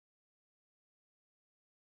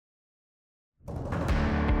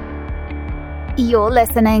You're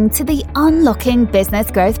listening to the Unlocking Business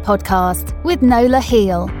Growth podcast with Nola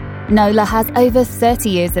Heal. Nola has over 30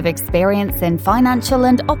 years of experience in financial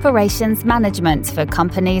and operations management for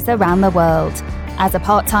companies around the world. As a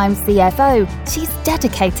part-time CFO, she's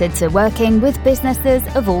dedicated to working with businesses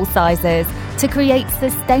of all sizes to create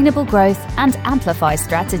sustainable growth and amplify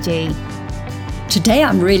strategy. Today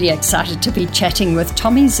I'm really excited to be chatting with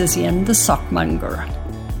Tommy Zizian, the sockmonger.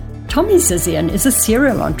 Tommy Zizian is a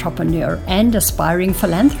serial entrepreneur and aspiring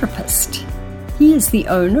philanthropist. He is the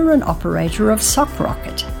owner and operator of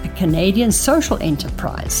SockRocket, a Canadian social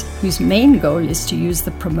enterprise whose main goal is to use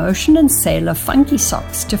the promotion and sale of funky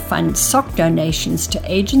socks to fund sock donations to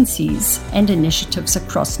agencies and initiatives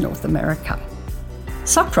across North America.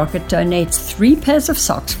 SockRocket donates 3 pairs of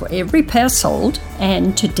socks for every pair sold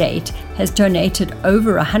and, to date, has donated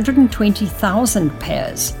over 120,000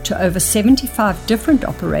 pairs to over 75 different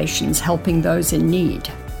operations helping those in need.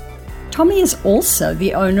 Tommy is also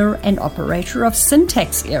the owner and operator of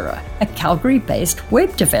Syntax Era, a Calgary-based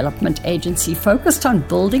web development agency focused on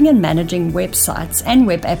building and managing websites and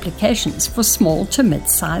web applications for small to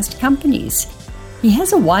mid-sized companies. He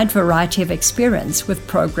has a wide variety of experience with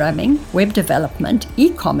programming, web development,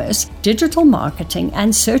 e-commerce, digital marketing,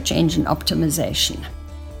 and search engine optimization.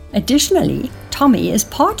 Additionally, Tommy is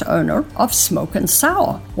part owner of Smoke and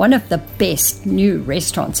Sour, one of the best new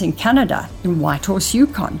restaurants in Canada in Whitehorse,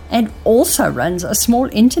 Yukon, and also runs a small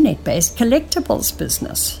internet-based collectibles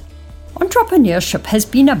business. Entrepreneurship has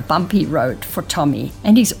been a bumpy road for Tommy,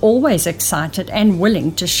 and he's always excited and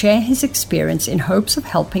willing to share his experience in hopes of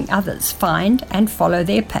helping others find and follow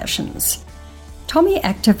their passions. Tommy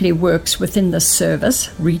actively works within the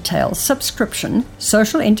service, retail, subscription,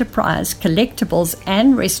 social enterprise, collectibles,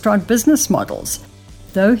 and restaurant business models,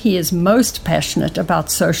 though he is most passionate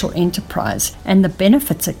about social enterprise and the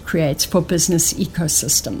benefits it creates for business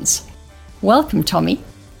ecosystems. Welcome, Tommy.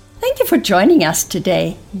 Thank you for joining us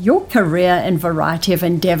today. Your career and variety of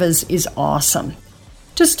endeavors is awesome.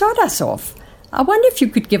 To start us off, I wonder if you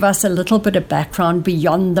could give us a little bit of background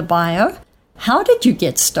beyond the bio. How did you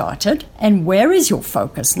get started, and where is your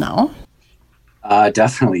focus now?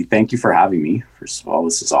 Definitely. Thank you for having me. First of all,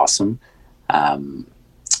 this is awesome. I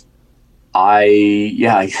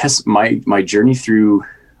guess my journey through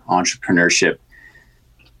entrepreneurship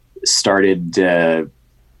started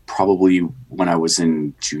probably when I was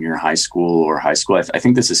in junior high school or high school. I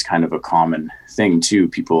think this is kind of a common thing too.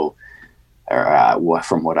 People,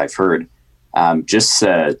 from what I've heard, just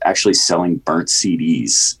actually selling burnt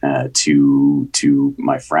CDs to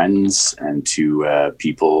my friends and to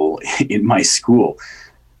people in my school,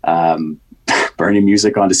 burning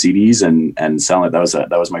music onto CDs and selling it.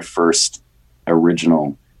 That was my first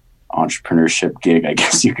original entrepreneurship gig, I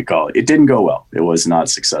guess you could call it. It didn't go well. It was not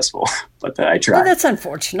successful, but I tried. Well, that's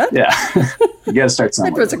unfortunate. Yeah. You got to start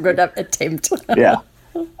somewhere. It was a good attempt. Yeah.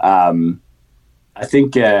 I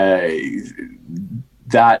think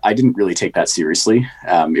that I didn't really take that seriously.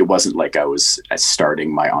 It wasn't like I was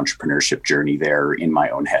starting my entrepreneurship journey there in my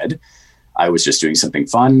own head. I was just doing something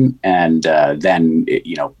fun. And then it,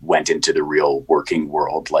 went into the real working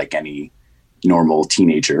world like any normal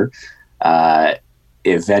teenager.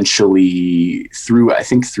 Eventually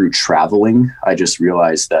through traveling, I just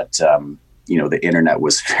realized that, the internet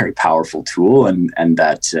was a very powerful tool and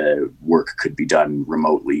that work could be done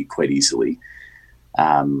remotely quite easily.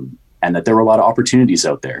 And that there were a lot of opportunities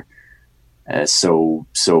out there. So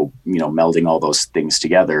melding all those things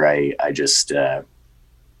together, I just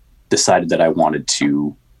decided that I wanted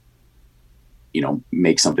to,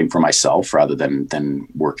 make something for myself rather than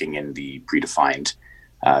working in the predefined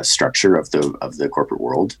structure of the corporate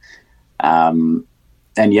world.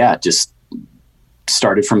 Just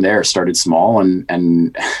started from there, started small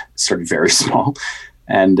and started very small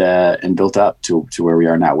and built up to where we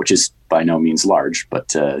are now, which is by no means large,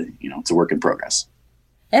 but it's a work in progress.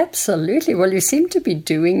 Absolutely. Well, you seem to be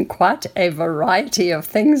doing quite a variety of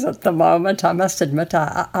things at the moment. I must admit,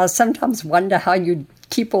 I sometimes wonder how you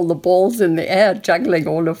keep all the balls in the air, juggling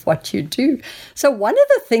all of what you do. So one of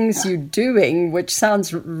the things you're doing, which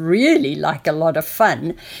sounds really like a lot of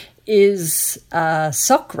fun, is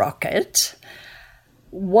SockRocket.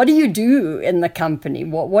 What do you do in the company?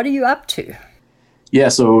 What are you up to? Yeah,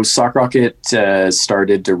 so SockRocket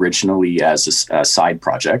started originally as a side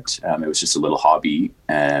project. It was just a little hobby.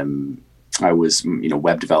 I was,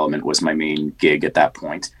 web development was my main gig at that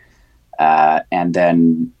point. And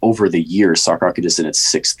then over the years, SockRocket is in its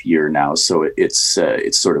 6th year now, so it's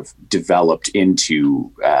sort of developed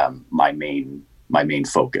into my main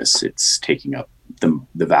focus. It's taking up the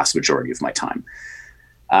vast majority of my time.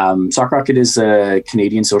 SockRocket is a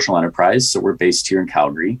Canadian social enterprise, so we're based here in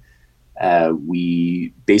Calgary.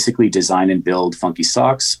 We basically design and build funky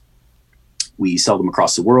socks. We sell them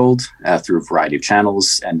across the world through a variety of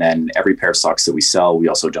channels. And then every pair of socks that we sell, we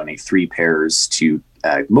also donate 3 pairs to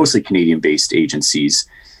mostly Canadian-based agencies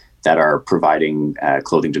that are providing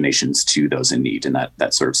clothing donations to those in need. And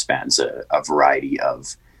that sort of spans a variety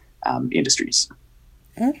of industries.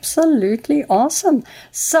 Absolutely awesome.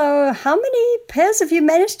 So how many pairs have you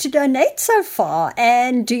managed to donate so far?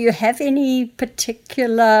 And do you have any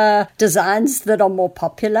particular designs that are more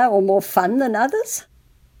popular or more fun than others?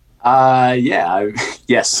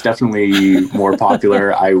 Yes, definitely more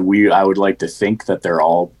popular. I would like to think that they're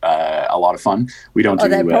all a lot of fun. We don't do,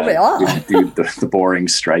 they probably are. We don't do the boring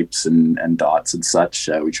stripes and dots and such.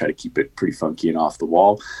 We try to keep it pretty funky and off the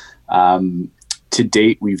wall. To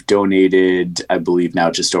date, we've donated, I believe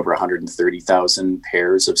now, just over 130,000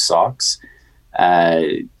 pairs of socks,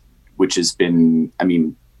 which has been, I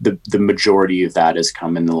mean, the majority of that has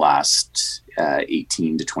come in the last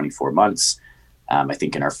 18 to 24 months. I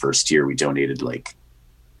think in our first year, we donated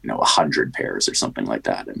 100 pairs or something like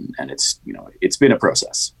that. And it's been a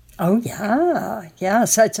process. Oh, yeah. Yeah.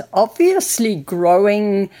 So it's obviously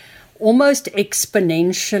growing almost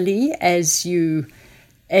exponentially as you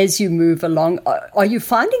move along. Are you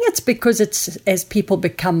finding it's because it's as people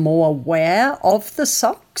become more aware of the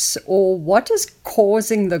socks, or what is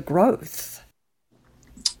causing the growth?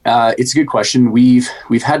 It's a good question. We've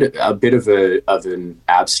had a bit of an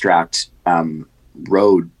abstract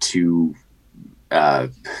road to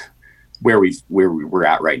where we're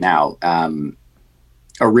at right now.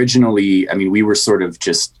 Originally, I mean, we were sort of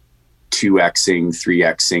just 2xing,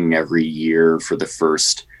 3xing every year for the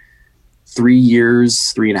first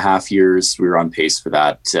 3.5 years. We were on pace for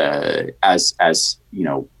that, as you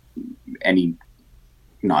know,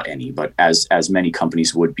 as many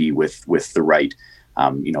companies would be with the right,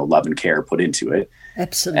 love and care put into it.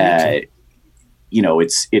 Absolutely.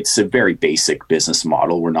 It's a very basic business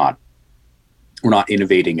model. We're not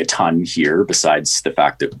innovating a ton here, besides the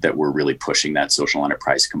fact that we're really pushing that social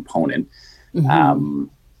enterprise component. Mm-hmm.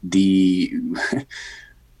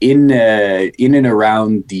 In and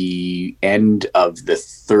around the end of the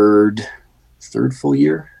third full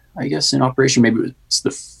year, I guess, in operation, maybe it's the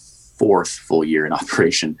 4th full year in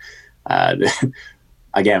operation.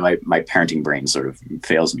 Again, my parenting brain sort of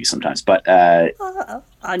fails me sometimes, but I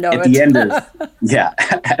know at the end of at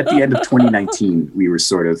the end of 2019, we were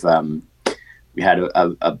sort of we had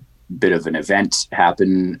a bit of an event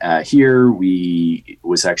happen here. We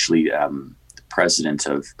was actually the president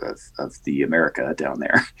of the America down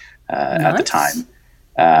there at the time.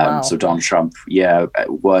 Wow. So Donald Trump,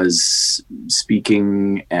 was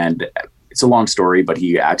speaking, and it's a long story, but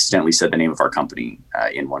he accidentally said the name of our company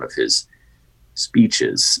in one of his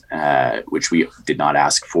speeches, which we did not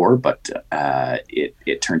ask for, but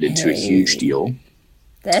it turned into a huge deal.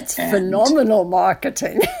 That's phenomenal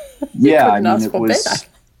marketing. Yeah, I mean,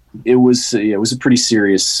 it was a pretty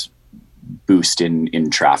serious boost in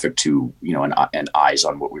traffic to, and eyes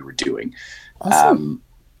on what we were doing. Awesome.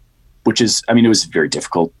 Which is, I mean, it was very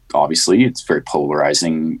difficult. Obviously, it's a very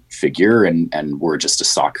polarizing figure, and we're just a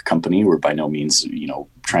sock company. We're by no means,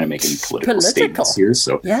 trying to make any political statements here.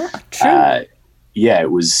 So yeah, true. It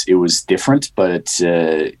was different, but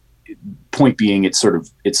point being, it sort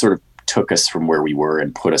of took us from where we were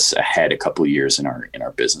and put us ahead a couple of years in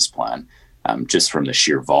our business plan, just from the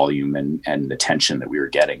sheer volume and attention that we were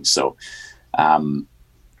getting. So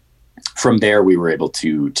from there, we were able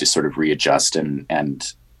to sort of readjust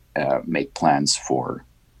and make plans for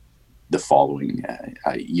the following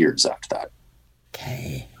years after that.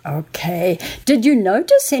 Okay. Did you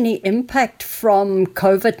notice any impact from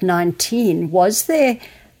COVID-19? Was there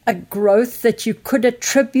a growth that you could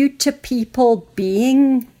attribute to people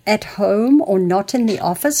being at home or not in the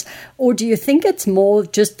office? Or do you think it's more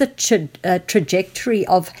just the trajectory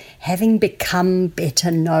of having become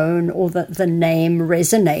better known, or the name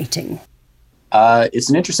resonating? It's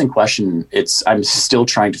an interesting question. I'm still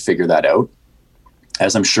trying to figure that out,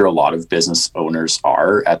 as I'm sure a lot of business owners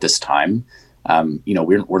are at this time.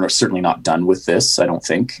 We're certainly not done with this, I don't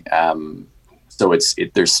think. So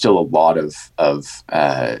there's still a lot of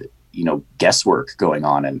guesswork going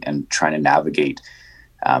on and trying to navigate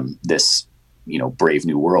this, brave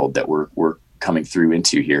new world that we're coming through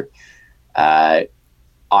into here. I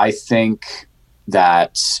think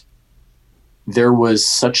that there was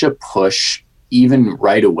such a push even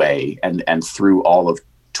right away and through all of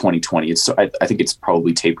 2020. I think it's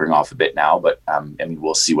probably tapering off a bit now, but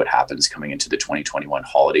we'll see what happens coming into the 2021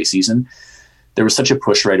 holiday season. There was such a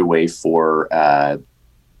push right away for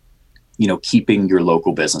keeping your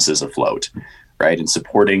local businesses afloat, right? And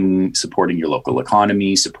supporting your local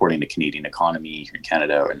economy, supporting the Canadian economy here in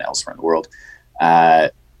Canada and elsewhere in the world.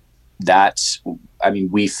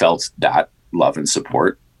 We felt that love and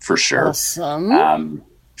support for sure. Awesome.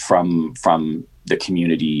 From the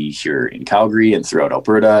community here in Calgary and throughout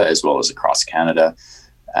Alberta, as well as across Canada.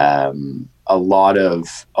 A lot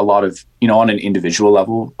of, on an individual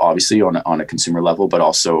level, obviously on a consumer level, but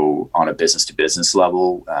also on a business to business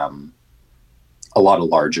level, a lot of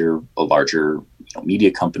larger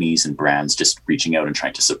media companies and brands just reaching out and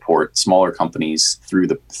trying to support smaller companies through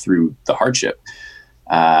the hardship.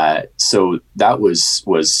 So that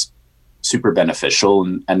was super beneficial,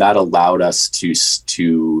 and that allowed us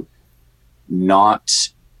to not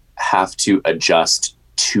have to adjust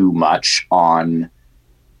too much on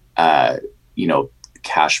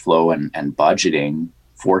cash flow and budgeting,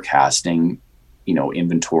 forecasting,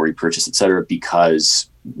 inventory purchase, et cetera, because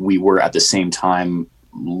we were at the same time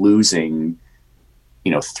losing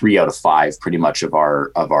 3 out of 5 pretty much of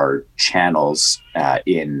our channels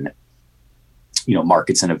in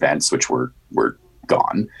markets and events, which were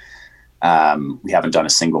gone. We haven't done a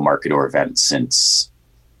single market or event since,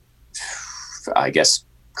 I guess,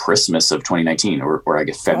 Christmas of 2019, or I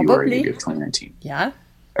guess February maybe of 2019. Yeah.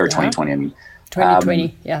 Or 2020, I mean.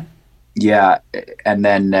 2020, yeah. Yeah. And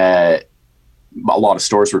then a lot of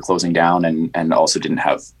stores were closing down and also didn't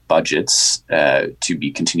have budgets to be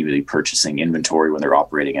continually purchasing inventory when they're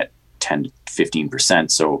operating at 10 to 15%.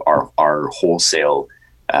 So our wholesale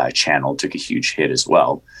channel took a huge hit as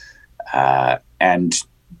well. And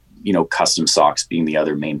custom socks being the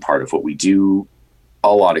other main part of what we do,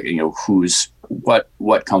 a lot of,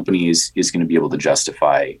 what company is going to be able to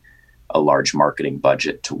justify a large marketing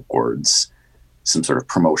budget towards some sort of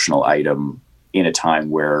promotional item in a time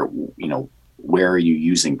where, where are you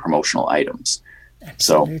using promotional items?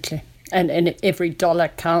 Absolutely. So, and every dollar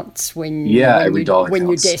counts when every dollar when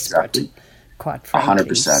counts, you're desperate, exactly. Quite frankly.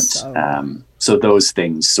 100%. So those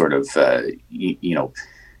things sort of,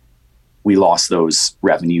 we lost those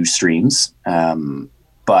revenue streams,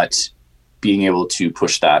 but being able to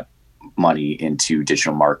push that money into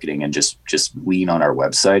digital marketing and just lean on our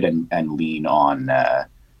website and lean on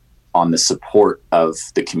the support of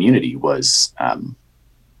the community was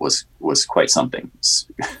quite something.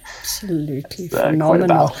 Absolutely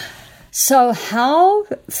phenomenal. So how,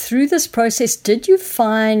 through this process, did you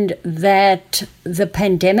find that the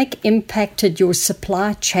pandemic impacted your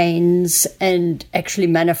supply chains and actually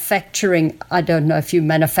manufacturing? I don't know if you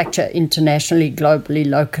manufacture internationally, globally,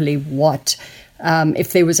 locally, what?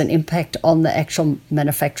 If there was an impact on the actual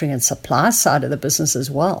manufacturing and supply side of the business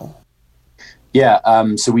as well. Yeah,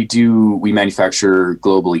 so we manufacture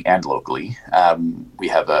globally and locally. We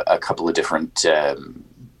have a couple of different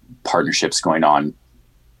partnerships going on,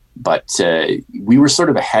 but we were sort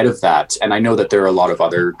of ahead of that. And I know that there are a lot of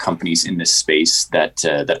other companies in this space that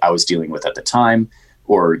I was dealing with at the time,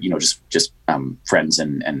 or just friends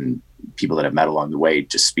and people that I've met along the way,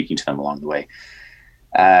 just speaking to them along the way.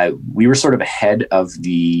 We were sort of ahead of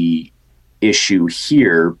the issue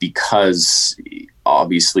here because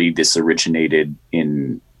obviously this originated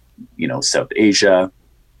in, South Asia,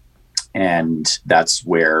 and that's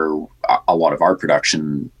where a lot of our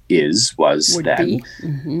production was then.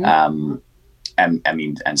 Mm-hmm.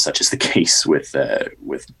 And such is the case with the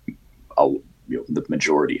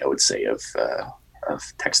majority, I would say, of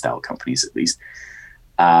textile companies, at least.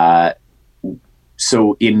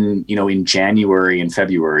 So in January and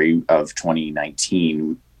February of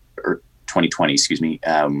 2019 or 2020, excuse me,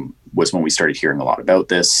 was when we started hearing a lot about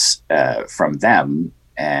this from them.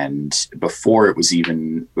 And before it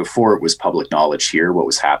was public knowledge here, what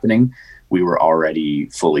was happening, we were already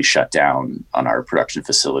fully shut down on our production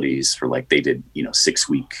facilities for they did, 6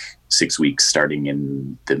 weeks starting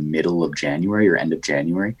in the middle of January or end of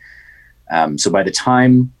January. So by the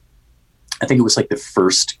time, I think it was the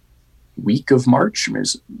first week of March, it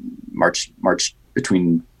was March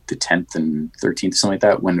between the 10th and 13th, something like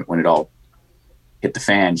that, when it all hit the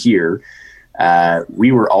fan here,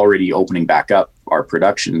 we were already opening back up our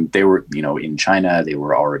production. They were, in China, they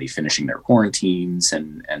were already finishing their quarantines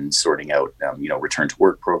and sorting out, return to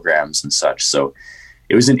work programs and such. So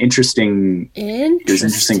it was an interesting thing.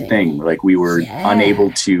 We were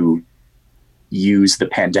unable to use the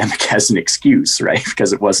pandemic as an excuse, right?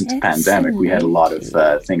 Because it wasn't a pandemic. We had a lot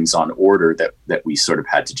of things on order that we sort of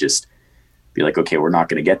had to just be okay, we're not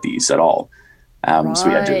going to get these at all. Right. So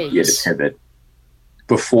we had to pivot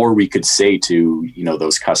before we could say to,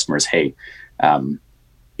 those customers, hey,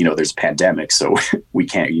 there's a pandemic, so we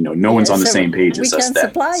can't, no one's on the same page as us then. We can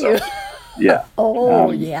supply you. Yeah.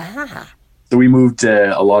 Oh, yeah. So we moved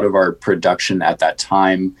a lot of our production at that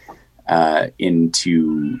time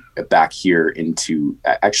into back here into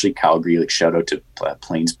actually Calgary. Like shout out to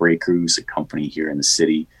Plains Breakers, a company here in the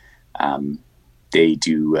city. They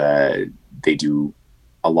do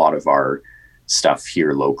a lot of our stuff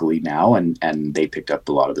here locally now, and they picked up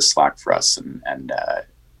a lot of the slack for us, and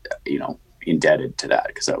indebted to that,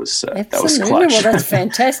 because that was clutch. Well, that's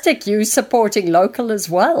fantastic. You supporting local as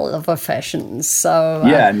well of a fashion. So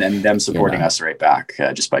and them supporting us right back,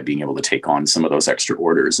 just by being able to take on some of those extra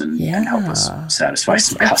orders and help us satisfy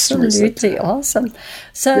some customers. Absolutely awesome.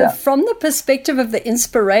 So from the perspective of the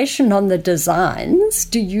inspiration on the designs,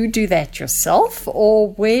 do you do that yourself,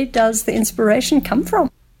 or where does the inspiration come from?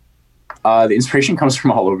 The inspiration comes from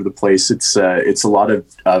all over the place. It's a lot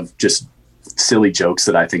of just silly jokes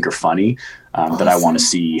that I think are funny, that I want to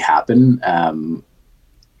see happen.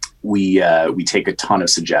 We take a ton of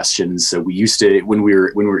suggestions. So we used to, when we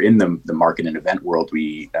were in the market and event world,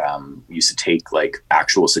 we used to take like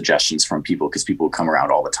actual suggestions from people, because people would come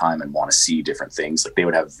around all the time and want to see different things. Like they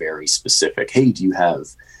would have very specific, hey, do you have,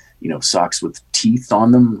 socks with teeth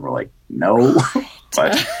on them? And we're like, no,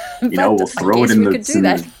 but we'll throw it in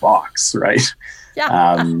the box, right?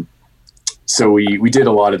 Yeah. So we did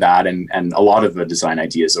a lot of that, and a lot of the design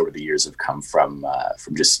ideas over the years have come from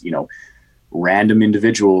just, random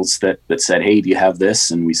individuals that said, hey, do you have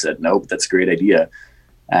this? And we said, nope, that's a great idea.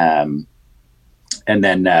 And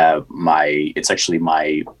then it's actually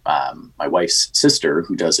my wife's sister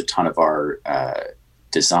who does a ton of our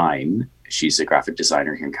design. She's a graphic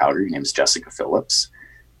designer here in Calgary. Her name's Jessica Phillips.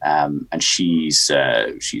 And she's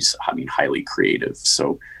highly creative.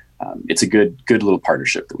 So it's a good little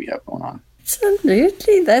partnership that we have going on.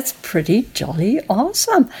 Absolutely. That's pretty jolly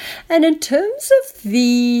awesome. And in terms of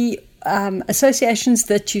the associations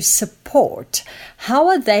that you support, how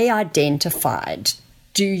are they identified?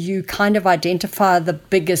 Do you kind of identify the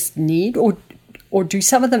biggest need, or do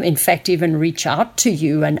some of them in fact even reach out to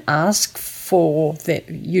you and ask for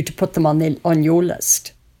you to put them on your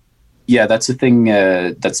list? Yeah, that's a thing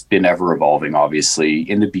that's been ever evolving, obviously.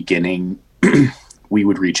 In the beginning, we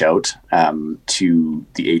would reach out to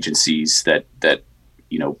the agencies that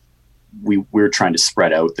we're trying to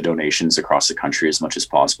spread out the donations across the country as much as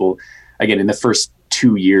possible. Again, in the first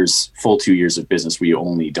full 2 years of business, we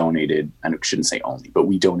only donated, and I shouldn't say only, but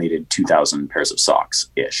we donated 2,000 pairs of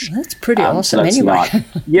socks-ish. That's pretty awesome. So that's anyway.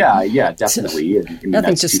 Yeah, definitely.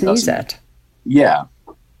 Nothing to sneeze at. Yeah,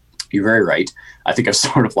 you're very right. I think I've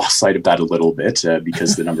sort of lost sight of that a little bit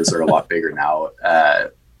because the numbers are a lot bigger now.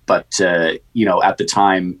 But at the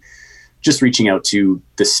time, just reaching out to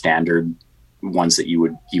the standard ones that you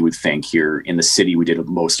would think here in the city. We did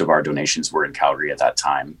most of our donations were in Calgary at that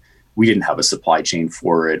time. We didn't have a supply chain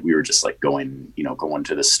for it. We were just like going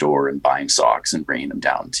to the store and buying socks and bringing them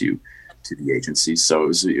down to the agencies. So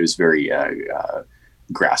it was very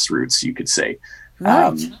grassroots, you could say.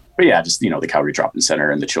 Right. But yeah, just, the Calgary Drop-In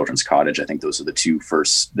Center and the Children's Cottage. I think those are the two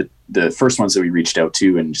first ones that we reached out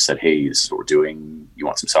to and just said, hey, this is what we're doing. You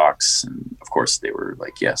want some socks? And of course they were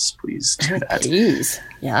like, yes, please do that. Please.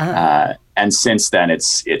 Yeah. And since then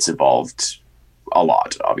it's evolved a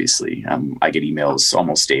lot, obviously. I get emails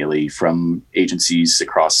almost daily from agencies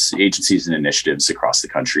and initiatives across the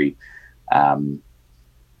country.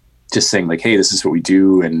 Just saying like, hey, this is what we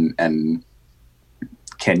do. And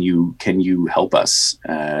can you help us?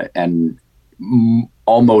 And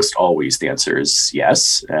almost always the answer is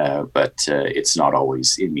yes, but it's not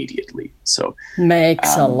always immediately. So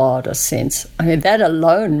makes a lot of sense. I mean, that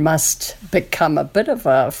alone must become a bit of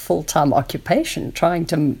a full-time occupation, trying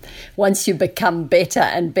to, once you become better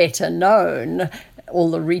and better known,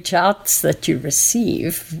 all the reach outs that you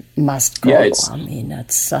receive must go. Yeah, I mean,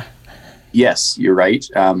 it's... Yes, you're right.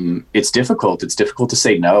 It's difficult. It's difficult to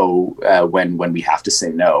say no when we have to say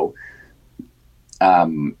no.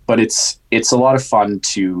 But it's a lot of fun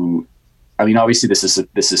to. I mean, obviously, this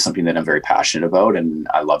is something that I'm very passionate about, and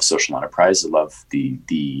I love social enterprise. I love the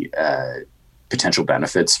potential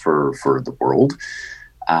benefits for the world.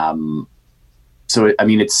 So I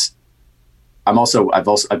mean,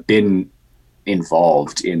 I've been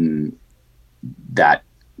involved in that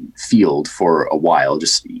field for a while,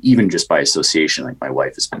 just by association. Like my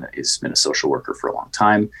wife has been a social worker for a long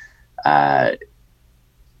time.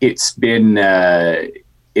 It's been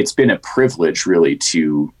a privilege really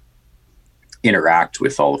to interact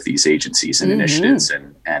with all of these agencies and initiatives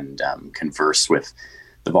and converse with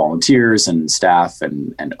the volunteers and staff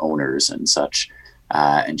and owners and such,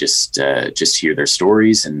 and just hear their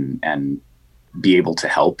stories and be able to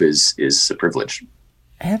help is a privilege.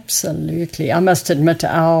 Absolutely. I must admit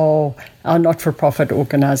our not-for-profit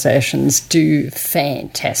organizations do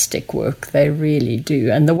fantastic work. They really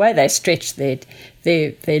do. And the way they stretch their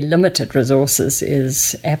their limited resources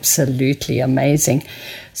is absolutely amazing.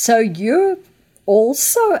 So you're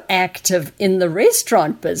also active in the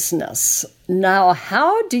restaurant business. Now,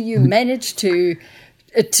 how do you manage to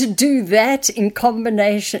do that in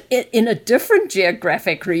combination in a different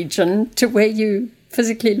geographic region to where you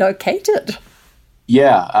physically located?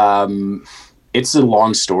 Yeah, it's a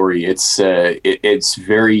long story. It's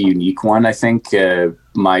very unique one. I think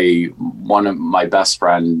one of my best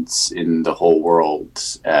friends in the whole world.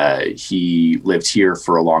 He lived here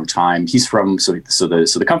for a long time. He's from so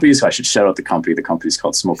the company. So I should shout out the company. The company's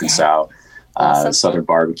called Smoke and Sow, awesome. Southern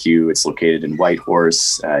Barbecue. It's located in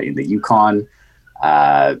Whitehorse in the Yukon.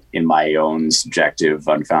 In my own subjective,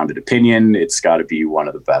 unfounded opinion, it's got to be one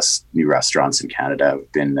of the best new restaurants in Canada.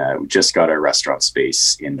 We just got our restaurant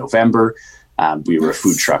space in November. We were a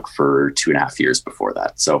food truck for 2.5 years before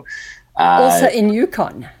that. So, also in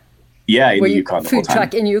Yukon. Yeah, in the Yukon. Food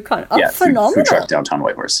truck in Yukon. Oh, yeah, phenomenal. Food truck downtown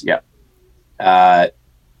Whitehorse. Yeah.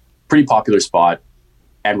 Pretty popular spot,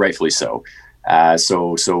 and rightfully so.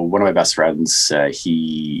 So one of my best friends,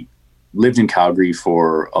 he lived in Calgary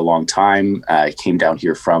for a long time, came down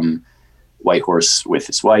here from Whitehorse with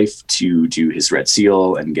his wife to do his Red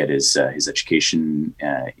Seal and get his education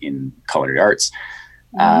in culinary arts.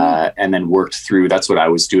 And then worked through, that's what I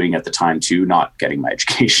was doing at the time too, not getting my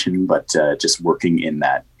education, but just working in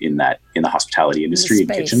the hospitality industry in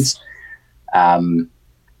kitchens.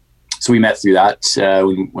 So we met through that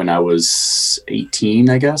when I was 18,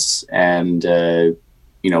 I guess, and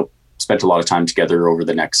spent a lot of time together over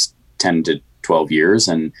the next 10 to 12 years.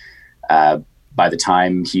 And by the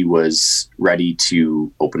time he was ready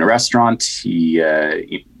to open a restaurant, he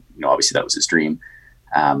obviously that was his dream.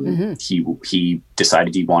 He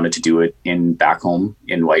decided he wanted to do it back home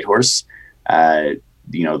in Whitehorse. It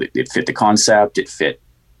fit the concept, it fit,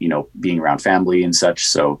 being around family and such.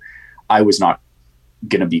 So I was not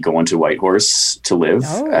going to be going to Whitehorse to live.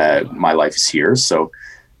 My life is here. So,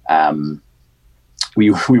 we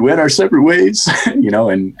went our separate ways, and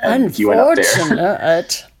he went up there.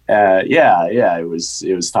 It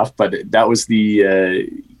was tough, but that was the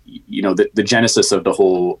genesis of the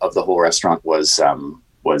whole restaurant was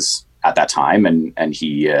at that time, and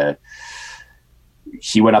he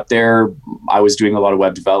went up there. I was doing a lot of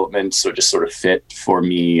web development, so it just sort of fit for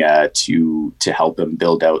me to help him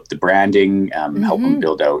build out the branding, help him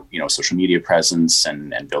build out social media presence,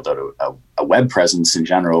 and build out a web presence in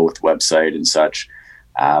general with the website and such.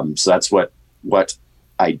 So that's what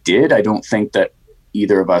I did. I don't think that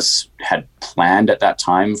either of us had planned at that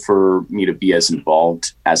time for me to be as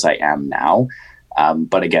involved as I am now.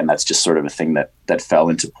 But again, that's just sort of a thing that fell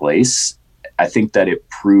into place. I think that it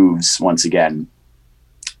proves, once again,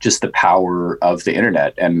 just the power of the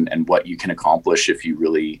internet and what you can accomplish if you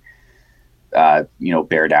really,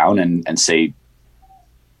 bear down and say,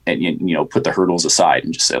 and put the hurdles aside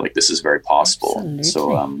and just say, like, this is very possible. Absolutely.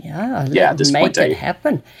 So at this point, make it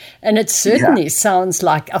happen. And it certainly sounds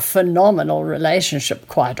like a phenomenal relationship,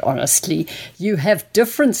 quite honestly. You have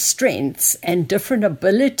different strengths and different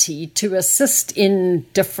ability to assist in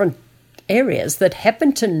different areas that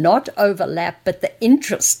happen to not overlap, but the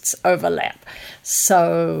interests overlap.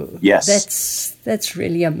 So yes, that's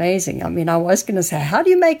really amazing. I mean, I was going to say, how do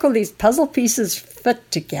you make all these puzzle pieces fit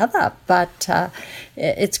together? But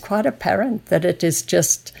it's quite apparent that it is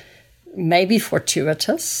just maybe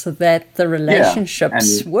fortuitous that the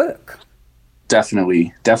relationships work.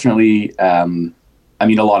 Definitely.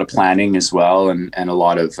 A lot of planning as well, and a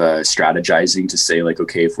lot of strategizing to say, like,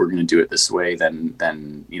 okay, if we're going to do it this way, then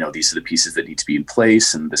these are the pieces that need to be in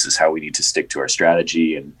place, and this is how we need to stick to our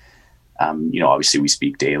strategy. And obviously we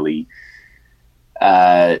speak daily.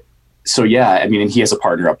 And he has a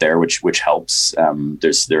partner up there, which helps.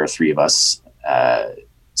 There are three of us.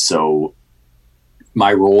 So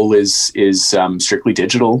my role is strictly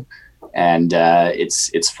digital, and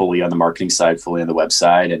it's fully on the marketing side, fully on the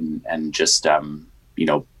website, and just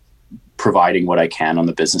providing what I can on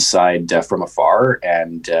the business side from afar,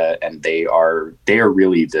 and they are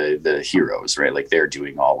really the heroes, right? Like, they're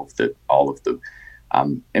doing all of the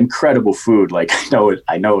incredible food. Like,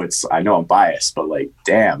 I know I'm biased, but like,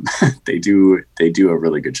 damn, they do a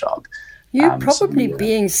really good job. You're probably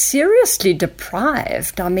being seriously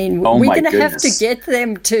deprived. I mean, we're going to have to get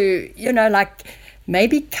them to,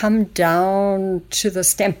 maybe come down to the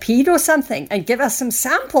Stampede or something and give us some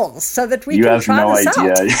samples so that we can try this out. You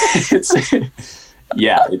have no idea.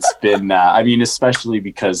 It's been, especially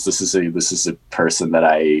because this is a person that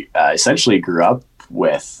I essentially grew up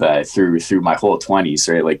with through my whole 20s,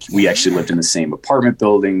 right? Like, we actually lived in the same apartment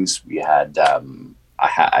buildings. We had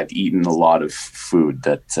I've eaten a lot of food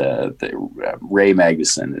that Ray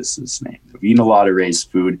Magnuson is his name. I've eaten a lot of Ray's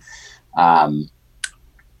food.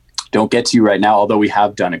 Don't get to you right now, although we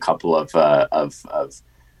have done a couple of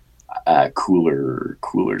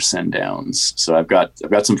cooler send downs. So I've got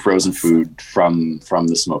some frozen food from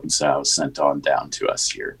the Smoke and Sow sent on down to us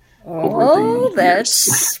here. Oh,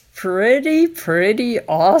 that's pretty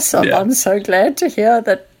awesome. Yeah. I'm so glad to hear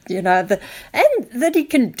that, and that he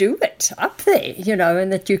can do it up there,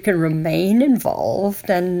 and that you can remain involved,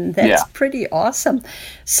 and that's pretty awesome.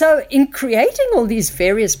 So in creating all these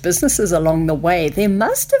various businesses along the way, there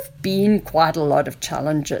must have been quite a lot of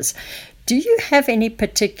challenges. Do you have any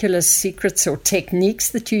particular secrets or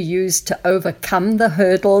techniques that you use to overcome the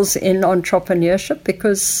hurdles in entrepreneurship?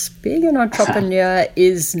 Because being an entrepreneur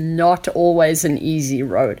is not always an easy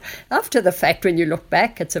road. After the fact, when you look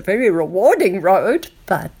back, it's a very rewarding road,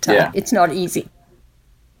 but it's not easy.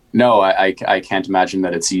 No, I can't imagine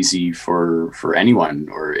that it's easy for anyone,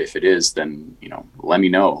 or if it is, then, let me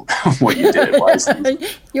know what you did.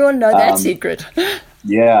 You'll know that secret.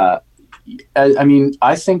 Yeah. I mean,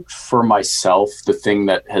 I think for myself, the thing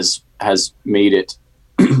that has made it,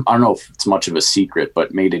 I don't know if it's much of a secret,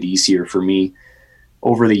 but made it easier for me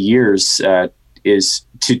over the years is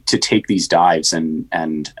to take these dives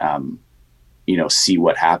and see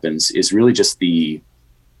what happens, is really just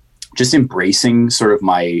embracing sort of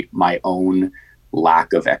my own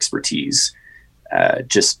lack of expertise,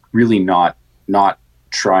 just really not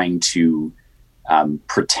trying to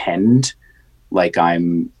pretend like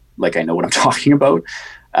I know what I'm talking about,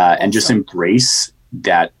 and just embrace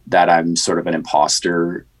that I'm sort of an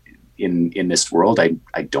imposter in this world.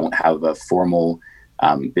 I don't have a formal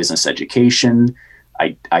business education.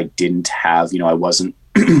 I didn't have, I wasn't,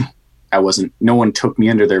 no one took me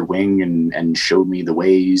under their wing and showed me the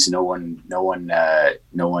ways. No one, I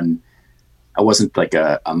wasn't like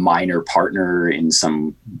a minor partner in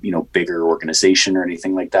some, bigger organization or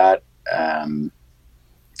anything like that.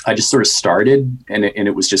 I just sort of started, and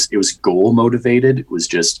it was goal motivated. It was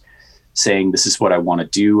just saying, this is what I want to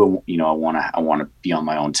do. I want to be on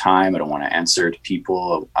my own time. I don't want to answer to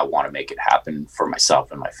people. I want to make it happen for myself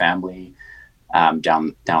and my family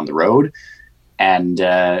down the road. And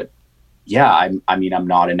I'm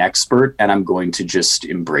not an expert, and I'm going to just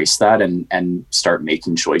embrace that and start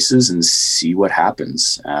making choices and see what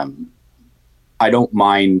happens. I don't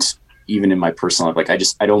mind. Even in my personal life,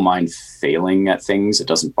 I don't mind failing at things. It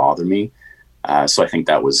doesn't bother me. So I think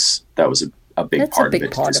that was a big part of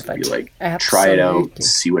it. Just be like, try it out,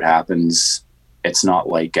 see what happens. It's not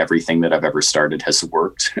like everything that I've ever started has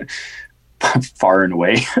worked far and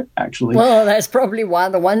away, actually. Well, that's probably why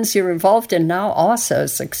the ones you're involved in now are so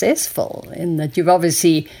successful, in that you've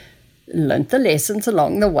obviously learned the lessons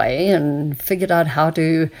along the way and figured out how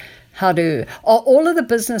to, are all of the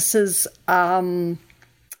businesses,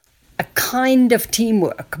 a kind of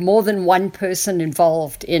teamwork, more than one person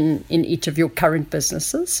involved in each of your current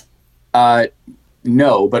businesses?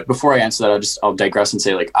 No, but before I answer that, I'll digress and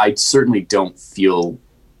say, I certainly don't feel,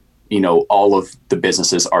 all of the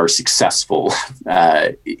businesses are successful.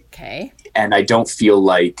 Okay. And I don't feel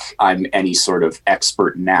like I'm any sort of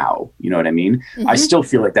expert now. You know what I mean? Mm-hmm. I still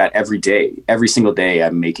feel like that every day. Every single day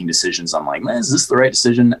I'm making decisions. I'm like, is this the right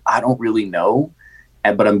decision? I don't really know.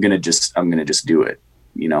 But I'm going to just do it,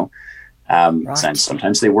 Right. And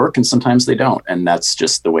sometimes they work and sometimes they don't. And that's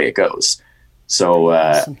just the way it goes. So,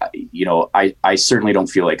 awesome. I certainly don't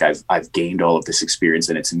feel like I've gained all of this experience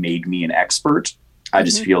and it's made me an expert. I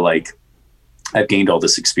just feel like I've gained all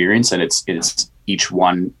this experience, and it's each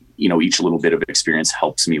one, each little bit of experience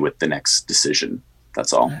helps me with the next decision.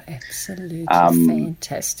 That's all. Oh, absolutely.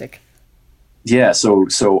 Fantastic. Yeah. So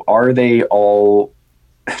are they all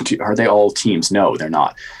teams? No, they're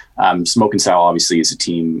not. Smoke and Sow obviously is a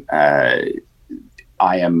team. I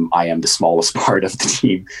am the smallest part of the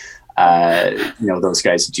team. Those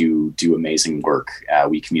guys do amazing work.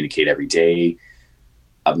 We communicate every day,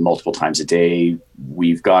 multiple times a day.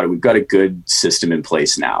 We've got a good system in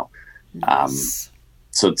place now. Nice.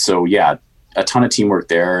 So yeah, a ton of teamwork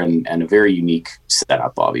there, and a very unique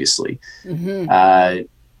setup, obviously. Mm-hmm.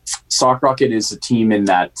 Sock Rocket is a team in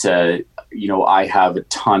that, I have a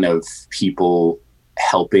ton of people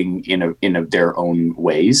helping in their own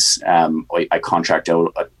ways. I contract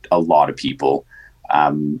out a lot of people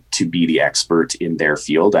to be the expert in their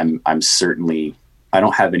field. I'm certainly, I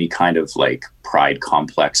don't have any kind of pride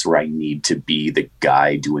complex where I need to be the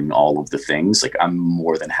guy doing all of the things. I'm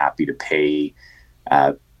more than happy to pay,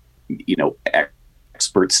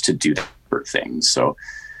 experts to do different things. So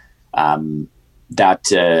that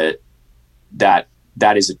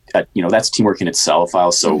that is that's teamwork in itself. I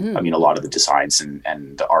also, I mean, a lot of the designs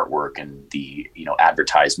and the artwork and the,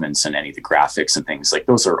 advertisements and any of the graphics and things like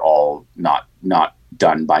those are all not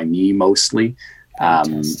done by me mostly.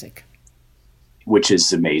 Fantastic. Which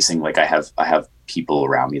is amazing. Like I have people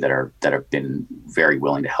around me that have been very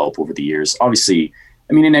willing to help over the years. Obviously,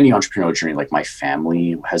 I mean, in any entrepreneurial journey, like my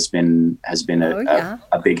family has been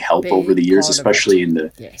a big help over the years, especially in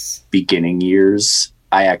the beginning years.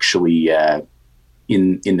 I actually,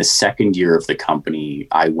 in the second year of the company,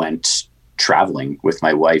 I went traveling with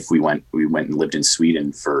my wife. We went and lived in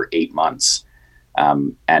Sweden for 8 months.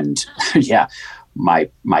 And yeah, my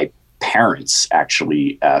parents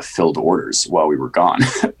actually filled orders while we were gone.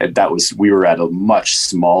 We were at a much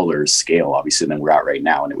smaller scale, obviously, than we're at right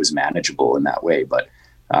now, and it was manageable in that way. But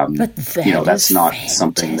that's not fantastic.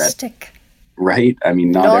 Something that, right? I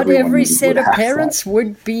mean, not every set of parents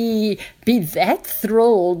would be that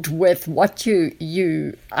thrilled with what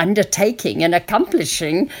you undertaking and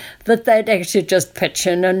accomplishing that they'd actually just pitch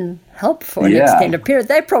in and help for an extended period.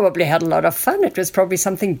 They probably had a lot of fun. It was probably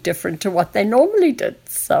something different to what they normally did.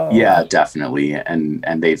 So yeah, definitely, and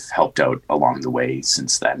they've helped out along the way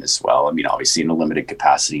since then as well. I mean, obviously in a limited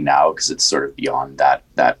capacity now because it's sort of beyond that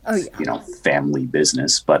family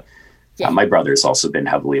business, but. Yeah. My brother's also been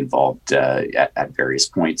heavily involved at various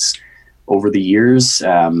points over the years,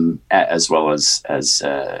 as well as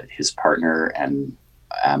his partner. And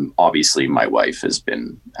obviously my wife has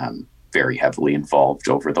been very heavily involved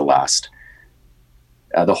over the last,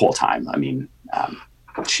 the whole time. I mean,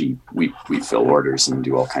 we fill orders and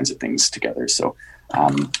do all kinds of things together. So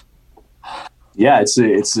it's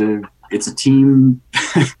a team,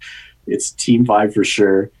 it's team vibe for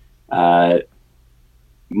sure.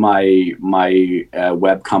 My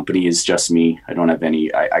web company is just me. I don't have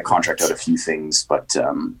any, I contract out a few things, but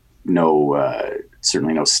certainly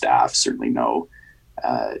no staff, certainly no,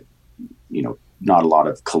 not a lot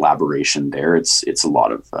of collaboration there. It's a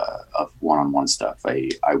lot of one-on-one stuff.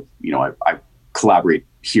 I collaborate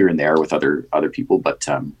here and there with other people, but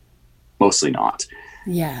mostly not.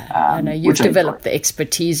 Yeah, I know you've developed the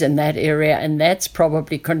expertise in that area, and that's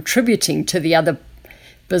probably contributing to the other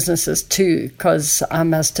businesses too, because I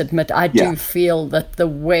must admit I do feel that the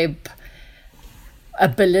web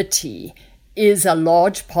ability is a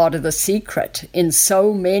large part of the secret in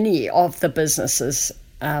so many of the businesses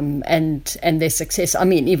and their success. I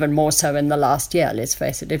mean, even more so in the last year, let's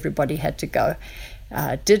face it, everybody had to go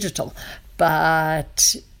digital.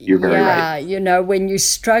 But you're very right. When you're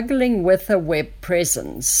struggling with a web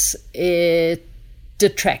presence, it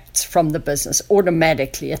detracts from the business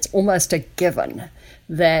automatically. It's almost a given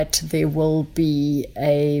that there will be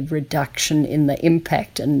a reduction in the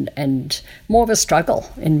impact and more of a struggle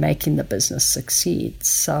in making the business succeed.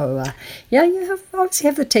 So, you obviously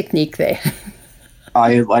have the technique there.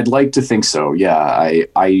 I'd like to think so. Yeah,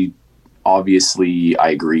 I obviously I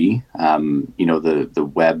agree.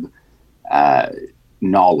 The web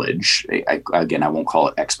knowledge. I won't call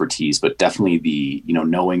it expertise, but definitely the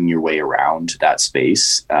knowing your way around that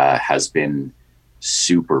space has been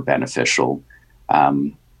super beneficial.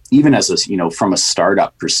 Even as from a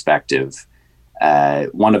startup perspective,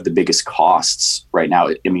 one of the biggest costs right now,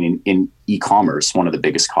 I mean, in e-commerce, one of the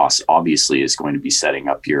biggest costs obviously is going to be setting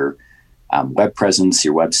up your web presence,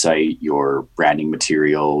 your website, your branding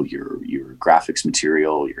material, your graphics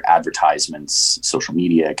material, your advertisements, social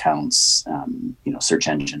media accounts, search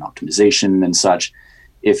engine optimization and such.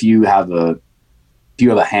 If you have a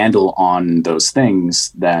handle on those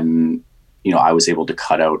things, then, I was able to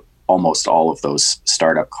cut out almost all of those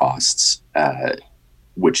startup costs,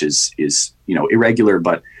 which is irregular,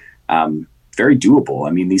 but very doable.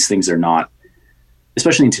 I mean, these things are not,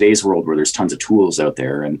 especially in today's world where there's tons of tools out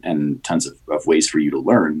there and tons of ways for you to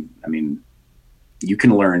learn. I mean, you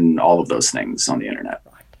can learn all of those things on the internet.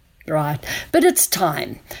 Right. But it's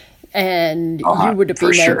time. And you would have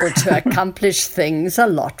been able to accomplish things a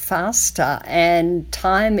lot faster. And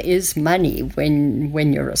time is money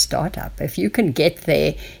when you're a startup. If you can get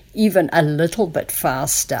there even a little bit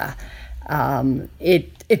faster,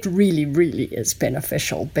 it really, really is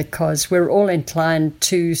beneficial, because we're all inclined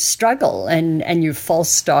to struggle and you false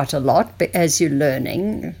start a lot as you're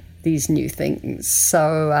learning these new things.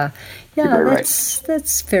 So,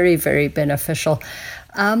 that's very, very beneficial.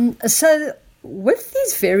 So with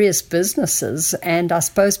these various businesses, and I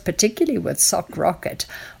suppose particularly with SockRocket,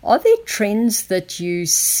 are there trends that you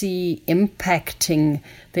see impacting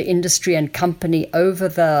the industry and company over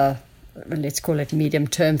the, let's call it medium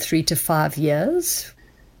term, 3 to 5 years?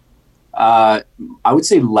 I would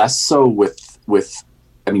say less so with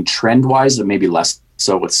trend wise, maybe less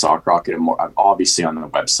so with Sock Rocket, and more obviously on the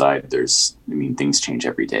website, things change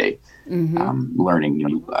every day.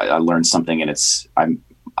 Learning, I learn something and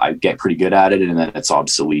I get pretty good at it, and then it's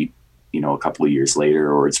obsolete, a couple of years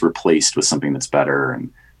later, or it's replaced with something that's better.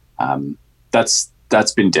 And that's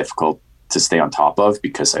been difficult to stay on top of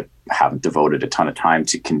because I haven't devoted a ton of time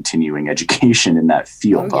to continuing education in that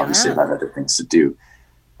field. Obviously, I have other things to do.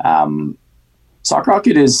 Sock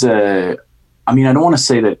Rocket is, I don't want to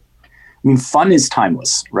say that. Fun is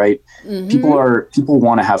timeless, right? People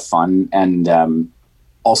want to have fun, and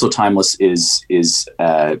also timeless is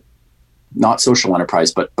not social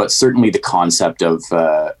enterprise, but certainly the concept of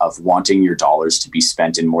wanting your dollars to be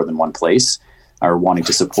spent in more than one place, or wanting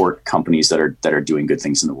to support companies that are doing good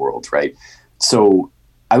things in the world, right? So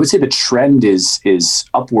I would say the trend is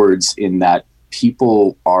upwards in that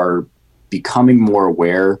people are becoming more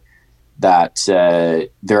aware that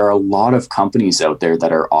there are a lot of companies out there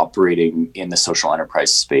that are operating in the social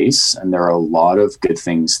enterprise space, and there are a lot of good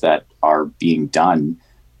things that are being done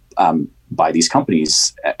by these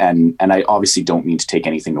companies. And I obviously don't mean to take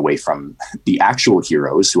anything away from the actual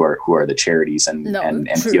heroes who are the charities and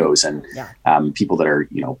NPOs and people that are,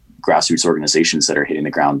 grassroots organizations that are hitting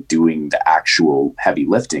the ground doing the actual heavy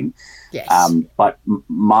lifting. Yes. But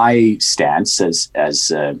my stance as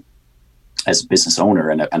a business owner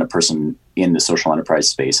and a person in the social enterprise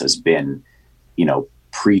space has been,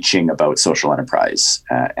 preaching about social enterprise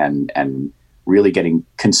and really getting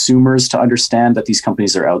consumers to understand that these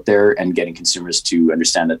companies are out there, and getting consumers to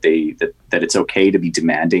understand that that it's okay to be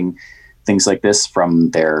demanding things like this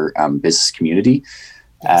from their business community.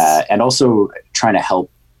 Yes. And also trying to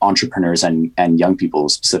help entrepreneurs and young people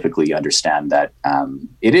specifically understand that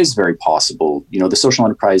it is very possible. The social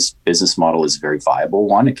enterprise business model is a very viable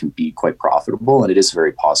one. It can be quite profitable, and it is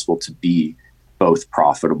very possible to be both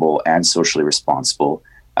profitable and socially responsible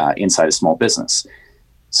inside a small business.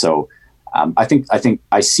 So I think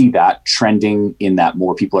I see that trending in that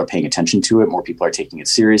more people are paying attention to it, more people are taking it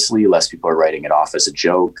seriously, less people are writing it off as a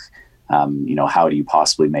joke. How do you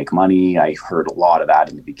possibly make money? I heard a lot of that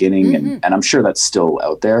in the beginning, and I'm sure that's still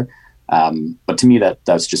out there. But to me,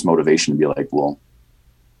 that's just motivation to be like, well,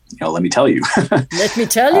 let me tell you. Let me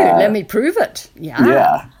tell you. Let me prove it.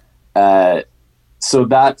 Yeah. Yeah. So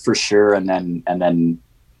that for sure, and then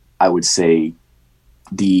I would say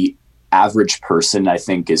the average person, I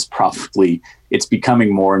think, is probably, it's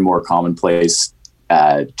becoming more and more commonplace.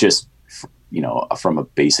 Just from a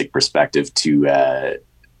basic perspective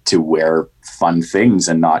to wear fun things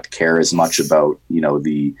and not care as much about,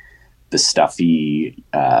 the stuffy,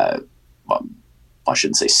 well, I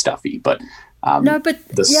shouldn't say stuffy, but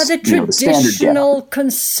the traditional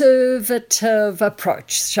conservative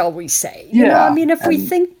approach, shall we say. If we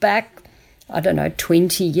think back,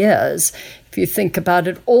 20 years, if you think about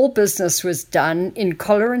it, all business was done in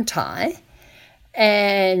collar and tie,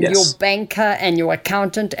 and your banker and your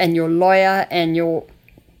accountant and your lawyer and your,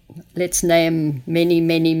 let's name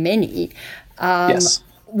many,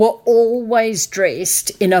 were always dressed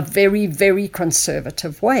in a very, very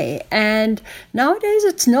conservative way. And nowadays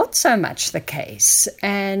it's not so much the case.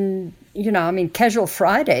 And, Casual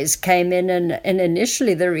Fridays came in and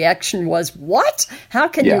initially the reaction was, what? How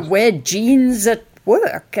can you wear jeans at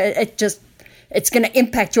work? It's going to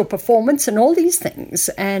impact your performance and all these things.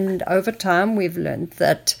 And over time we've learned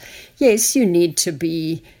that, yes, you need to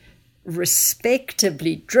be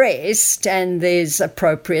respectably dressed, and there's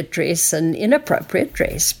appropriate dress and inappropriate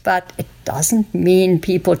dress, but it doesn't mean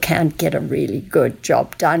people can't get a really good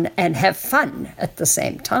job done and have fun at the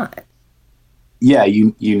same time. Yeah,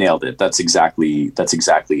 you nailed it. That's exactly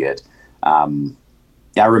it.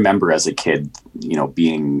 I remember as a kid,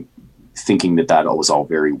 thinking that was all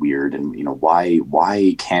very weird, and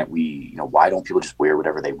why can't we, why don't people just wear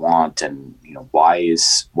whatever they want, and why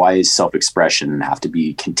is self-expression have to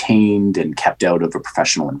be contained and kept out of a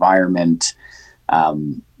professional environment,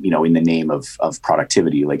 in the name of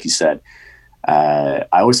productivity, like you said. I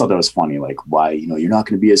always thought that was funny, like, why, you're not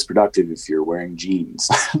going to be as productive if you're wearing jeans.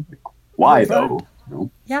 Why though?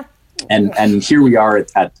 Yeah. And here we are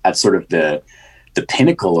at sort of the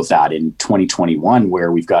pinnacle of that in 2021,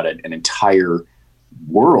 where we've got an entire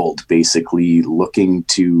world basically looking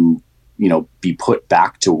to, be put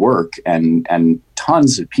back to work, and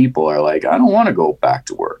tons of people are like, I don't want to go back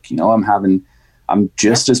to work. I'm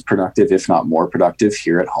just as productive, if not more productive,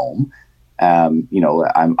 here at home.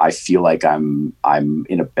 I feel like I'm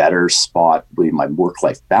in a better spot. My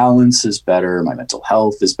work-life balance is better. My mental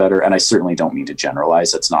health is better. And I certainly don't mean to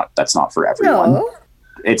generalize. That's not for everyone. No.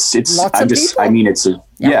 It's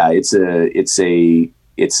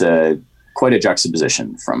quite a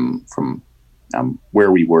juxtaposition from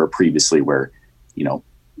where we were previously, where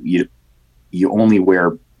you only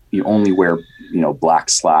wear black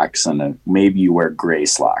slacks, and maybe you wear gray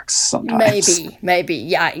slacks sometimes. Maybe.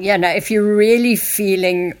 Yeah. If you're really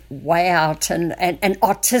feeling way out and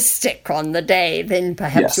artistic on the day, then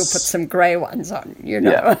perhaps you'll put some gray ones on,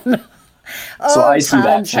 Yeah. So I see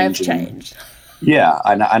that changing. Have changed. Yeah.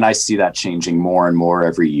 And I see that changing more and more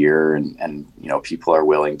every year. And people are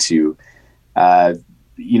willing to,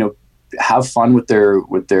 have fun with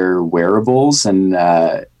their wearables and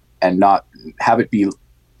not have it be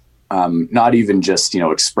not even just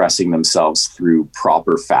expressing themselves through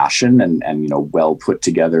proper fashion and well put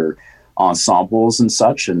together ensembles and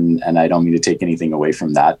such, and I don't mean to take anything away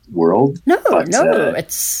from that world.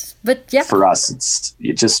 But for us, it's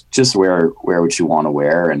you just wear what you want to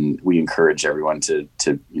wear, and we encourage everyone to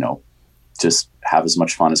just have as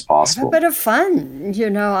much fun as possible. Have a bit of fun,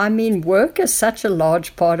 work is such a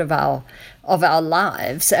large part of our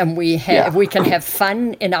lives, and we can have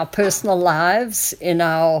fun in our personal lives, in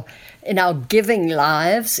our giving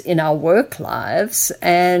lives, in our work lives,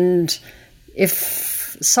 and if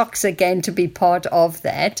socks are going to be part of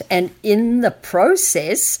that, and in the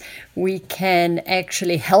process we can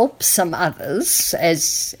actually help some others,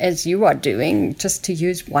 as you are doing, just to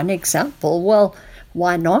use one example, well,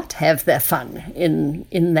 why not have their fun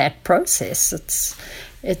in that process?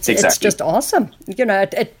 It's just awesome.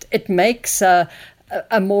 It makes a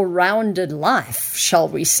more rounded life, shall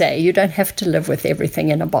we say. You don't have to live with everything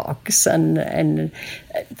in a box, and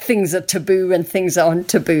things are taboo and things aren't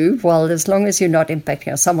taboo. Well, as long as you're not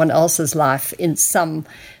impacting someone else's life in some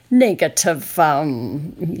negative,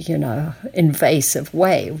 invasive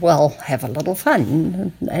way, well, have a little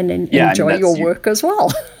fun and enjoy your work as well.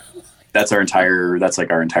 That's our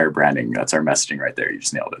entire branding. That's our messaging right there. You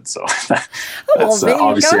just nailed it. So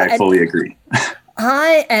obviously I fully agree.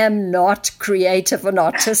 I am not creative and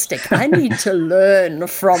artistic. I need to learn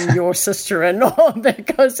from your sister-in-law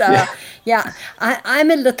because,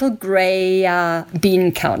 I'm a little grey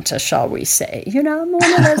bean counter, shall we say. I'm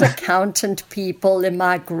one of those accountant people in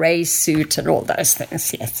my grey suit and all those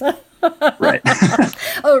things, yes. Right.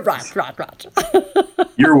 Oh, right.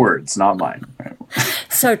 Your words, not mine.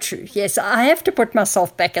 So true. Yes, I have to put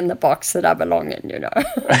myself back in the box that I belong in,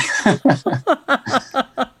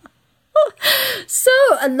 So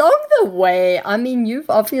along the way,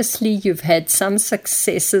 you've had some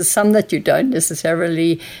successes, some that you don't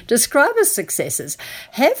necessarily describe as successes.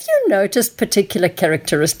 Have you noticed particular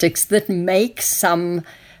characteristics that make some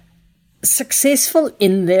successful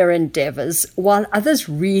in their endeavors while others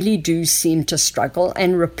really do seem to struggle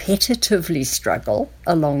and repetitively struggle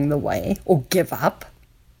along the way or give up?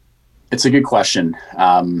 It's a good question.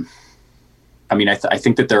 I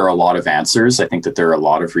think that there are a lot of answers. I think that there are a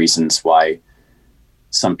lot of reasons why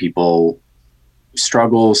some people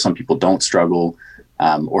struggle, some people don't struggle.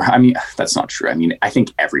 That's not true. I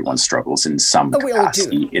think everyone struggles in some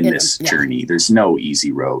capacity in this journey. There's no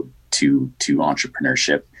easy road to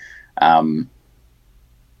entrepreneurship.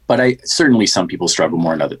 But certainly some people struggle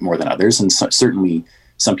more than others. And certainly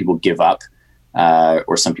some people give up,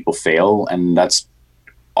 or some people fail, and that's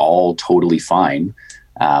all totally fine.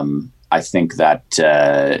 I think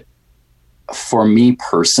that for me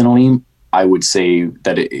personally, I would say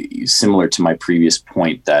that similar to my previous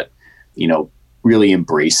point, that, really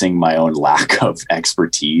embracing my own lack of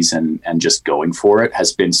expertise and just going for it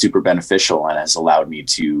has been super beneficial and has allowed me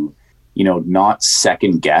to, not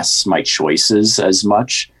second guess my choices as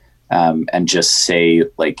much, and just say,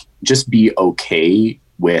 just be okay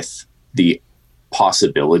with the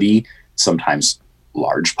possibility, sometimes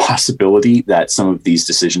large possibility, that some of these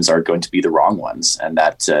decisions are going to be the wrong ones, and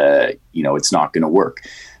that it's not going to work.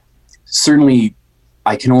 Certainly,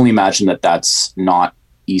 I can only imagine that that's not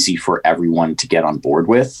easy for everyone to get on board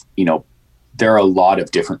with. There are a lot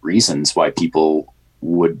of different reasons why people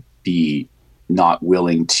would be not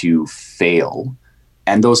willing to fail,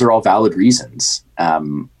 and those are all valid reasons.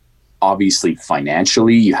 Obviously,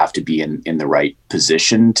 financially, you have to be in the right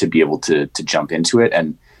position to be able to jump into it,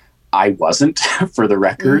 and I wasn't, for the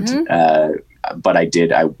record, but I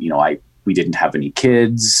did. We didn't have any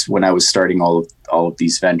kids when I was starting all of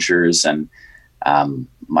these ventures, and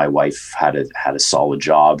my wife had a solid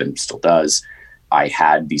job and still does. I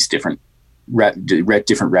had these different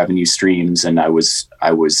revenue streams, and I was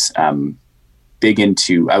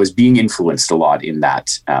being influenced a lot in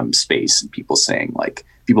that space, and people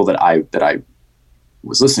that I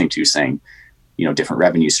was listening to saying, different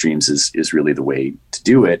revenue streams is really the way to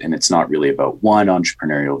do it. And it's not really about one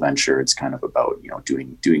entrepreneurial venture. It's kind of about,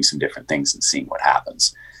 doing some different things and seeing what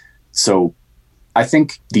happens. So I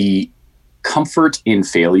think the comfort in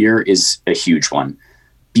failure is a huge one.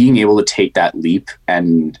 being able to take that leap,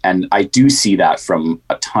 and I do see that from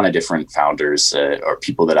a ton of different founders or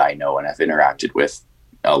people that I know and have interacted with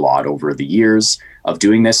a lot over the years of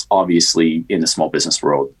doing this. Obviously, in the small business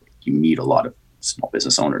world, you meet a lot of small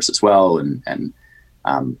business owners as well, and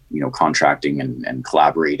contracting and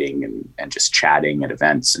collaborating and just chatting at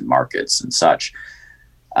events and markets and such.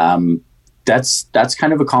 That's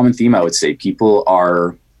kind of a common theme, I would say. People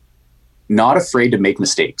are not afraid to make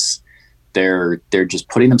mistakes. They're just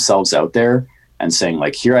putting themselves out there and saying,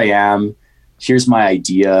 like, here I am, here's my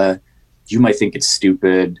idea. You might think it's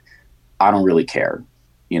stupid. I don't really care.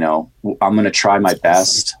 I'm going to try my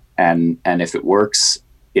best. And if it works,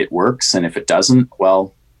 it works. And if it doesn't,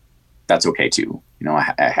 well, that's okay too.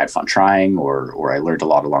 I had fun trying, or I learned a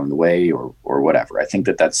lot along the way, or whatever. I think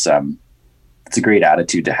that's it's a great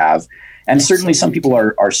attitude to have. And certainly some people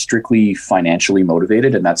are strictly financially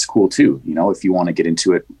motivated, and that's cool too. If you want to get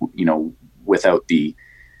into it, without the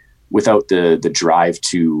drive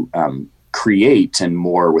to create, and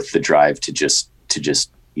more with the drive to just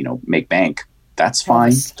make bank, that's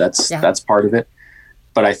fine. That's part of it.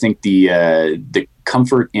 But I think the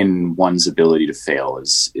comfort in one's ability to fail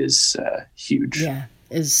is huge. Yeah.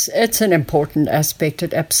 It's an important aspect.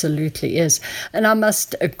 It absolutely is. And I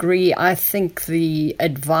must agree, I think the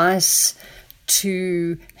advice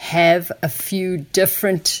to have a few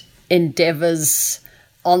different endeavors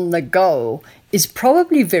on the go is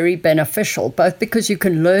probably very beneficial, both because you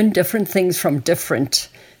can learn different things from different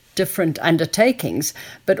undertakings,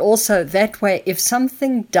 but also that way, if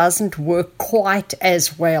something doesn't work quite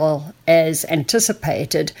as well as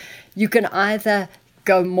anticipated, you can either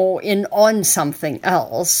go more in on something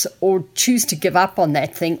else, or choose to give up on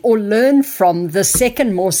that thing, or learn from the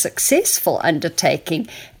second more successful undertaking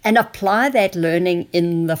and apply that learning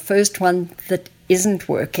in the first one that isn't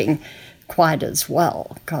working quite as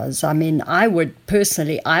well. Because I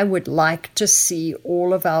would like to see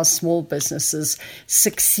all of our small businesses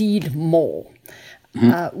succeed more.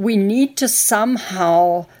 Mm-hmm. We need to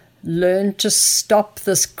somehow learn to stop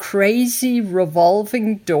this crazy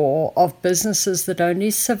revolving door of businesses that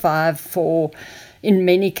only survive for, in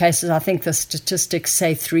many cases, I think the statistics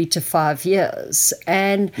say 3 to 5 years.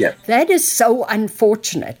 And that is so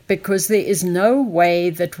unfortunate, because there is no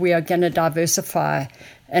way that we are going to diversify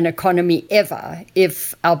an economy ever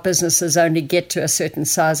if our businesses only get to a certain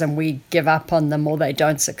size and we give up on them, or they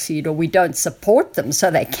don't succeed, or we don't support them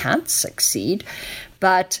so they can't succeed.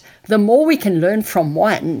 But the more we can learn from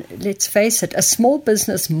one, let's face it, a small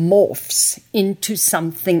business morphs into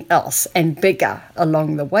something else and bigger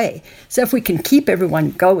along the way. So if we can keep everyone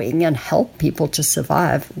going and help people to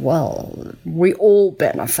survive, well, we all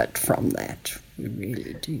benefit from that. We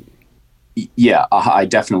really do. Yeah, I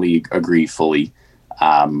definitely agree fully.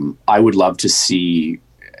 I would love to see,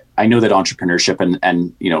 I know that entrepreneurship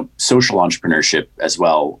and social entrepreneurship as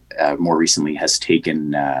well, more recently has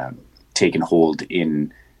taken hold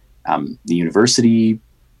in the university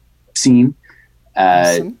scene.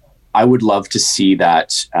 Awesome. I would love to see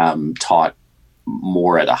that taught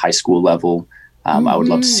more at a high school level. I would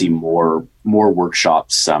love to see more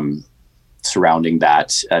workshops surrounding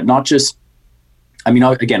that. Not just,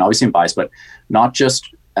 again, obviously I'm biased, but not just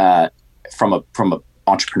from a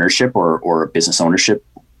entrepreneurship or a business ownership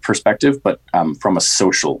perspective, but from a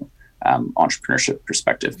social entrepreneurship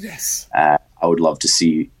perspective. Yes, I would love to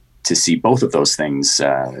see both of those things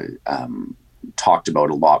talked about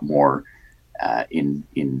a lot more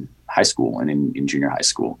in high school and in junior high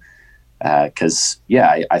school. Because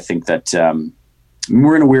I think that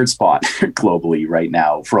we're in a weird spot globally right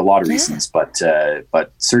now for a lot of reasons, but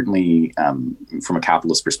certainly from a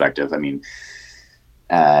capitalist perspective,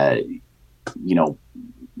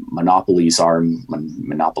 monopolies are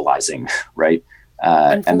monopolizing, right?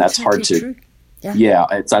 And that's hard to. True. Yeah,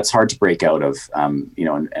 that's hard to break out of,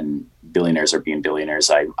 and billionaires are being billionaires.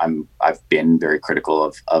 I've been very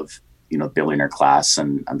critical of billionaire class,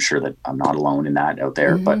 and I'm sure that I'm not alone in that out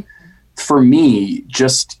there. Mm-hmm. But for me,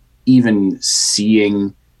 just even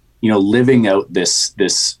seeing, living out this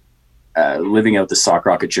living out the Sock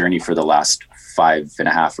Rocket journey for the last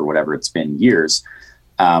 5.5 or whatever it's been years,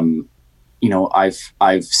 I've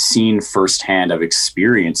seen firsthand, I've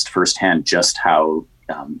experienced firsthand just how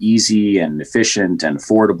easy and efficient and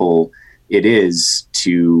affordable it is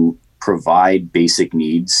to provide basic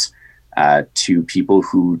needs to people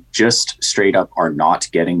who just straight up are not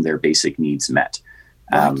getting their basic needs met.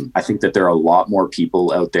 Right. I think that there are a lot more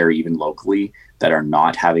people out there, even locally, that are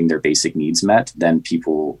not having their basic needs met than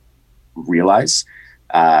people realize.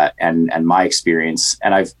 and my experience.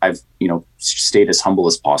 And I've stayed as humble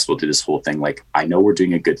as possible to this whole thing. Like, I know we're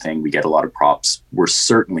doing a good thing. We get a lot of props. We're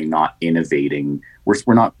certainly not innovating.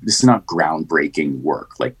 We're not, this is not groundbreaking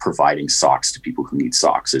work. Like, providing socks to people who need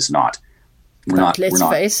socks is not. Let's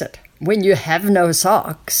face it. When you have no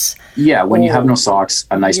socks. Yeah, when you have no socks,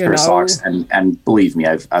 a nice pair of socks, and believe me,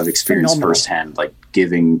 I've experienced firsthand, like,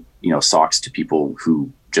 giving, socks to people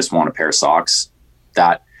who just want a pair of socks,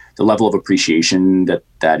 that the level of appreciation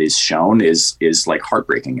that is shown is like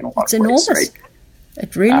heartbreaking in a lot of ways, right?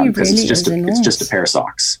 It really is enormous. It's just a pair of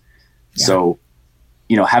socks. Yeah. So,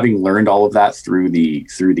 having learned all of that through the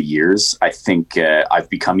years, I think I've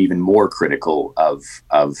become even more critical of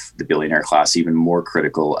the billionaire class, even more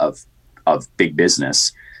critical of big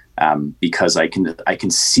business, because I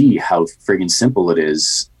can see how friggin' simple it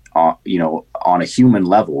is, on a human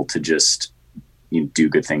level, to just do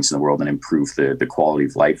good things in the world and improve the quality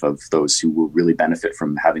of life of those who will really benefit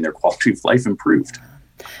from having their quality of life improved.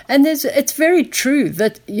 And it's very true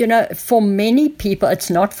that, for many people, it's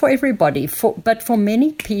not for everybody, but for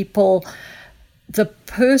many people, the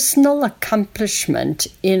personal accomplishment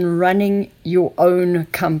in running your own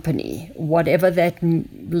company, whatever that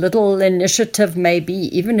little initiative may be,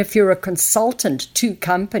 even if you're a consultant to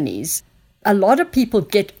companies, a lot of people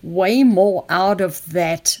get way more out of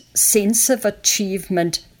that sense of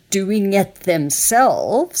achievement doing it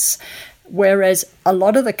themselves, whereas a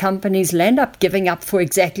lot of the companies land up giving up for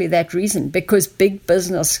exactly that reason, because big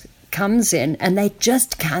business comes in and they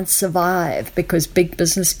just can't survive, because big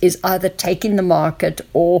business is either taking the market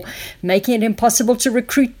or making it impossible to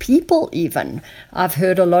recruit people even. I've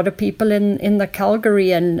heard a lot of people in the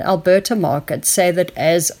Calgary and Alberta market say that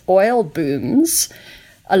as oil booms,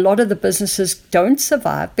 a lot of the businesses don't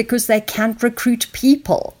survive because they can't recruit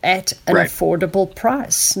people at an affordable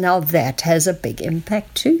price. Now that has a big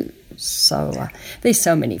impact too. So there's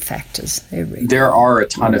so many factors. There are a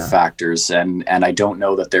ton of factors, and I don't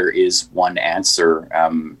know that there is one answer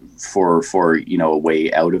for a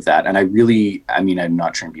way out of that. And I'm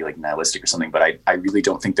not trying to be like nihilistic or something, but I really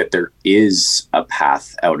don't think that there is a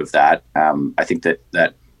path out of that. I think that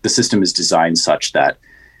the system is designed such that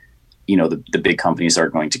the big companies are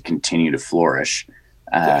going to continue to flourish,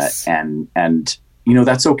 and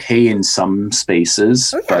that's okay in some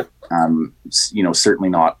spaces, but certainly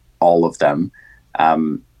not all of them.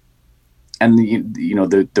 And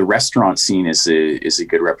the restaurant scene is a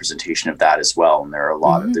good representation of that as well. And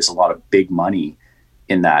there's a lot of big money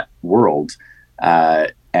in that world,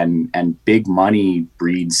 and big money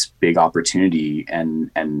breeds big opportunity.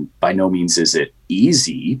 And by no means is it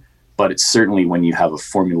easy, but it's certainly when you have a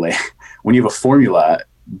formula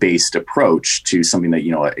based approach to something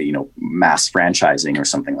that mass franchising or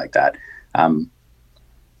something like that.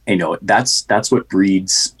 That's what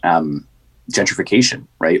breeds gentrification,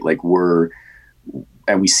 right? Like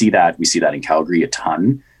we see that in Calgary a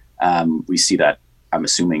ton. We see that, I'm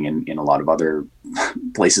assuming, in a lot of other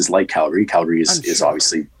places like Calgary. Calgary is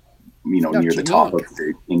obviously near the top of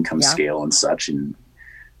the income scale and such. And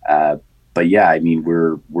but yeah,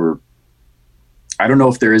 we're I don't know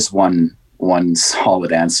if there is one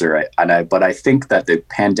solid answer. But I think that the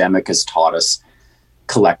pandemic has taught us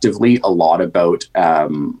collectively a lot about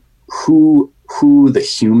who the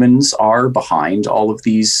humans are behind all of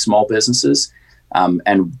these small businesses,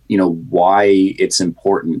 and why it's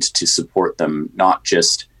important to support them, not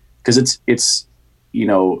just because it's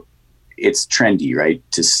trendy, right?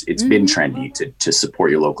 It's been trendy to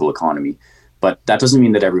support your local economy. But that doesn't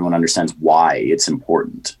mean that everyone understands why it's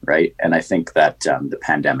important, right? And I think that the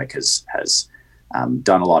pandemic has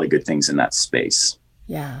done a lot of good things in that space.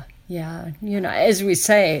 Yeah. As we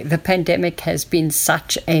say, the pandemic has been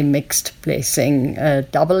such a mixed blessing, a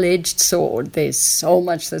double-edged sword. There's so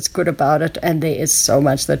much that's good about it, and there is so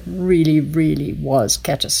much that really, really was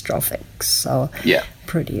catastrophic. So,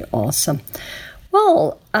 pretty awesome.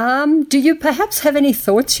 Well, do you perhaps have any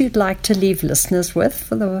thoughts you'd like to leave listeners with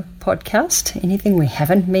for the podcast? Anything we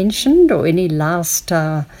haven't mentioned, or any last,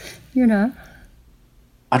 I don't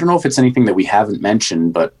know if it's anything that we haven't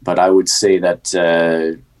mentioned, but I would say that,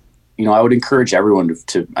 I would encourage everyone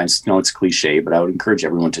to I know it's cliche, but I would encourage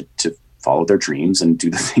everyone to follow their dreams and do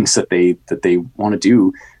the things that they want to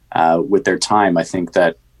do with their time. I think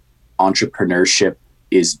that entrepreneurship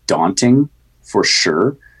is daunting for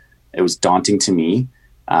sure. It was daunting to me.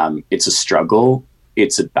 It's a struggle.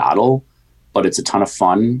 It's a battle, but it's a ton of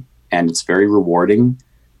fun and it's very rewarding.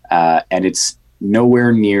 And it's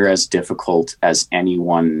nowhere near as difficult as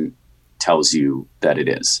anyone tells you that it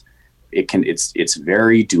is. It's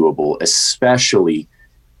very doable, especially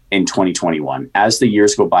in 2021. As the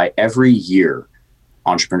years go by, every year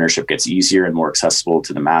entrepreneurship gets easier and more accessible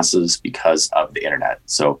to the masses because of the internet.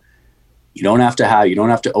 So you don't have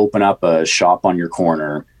to open up a shop on your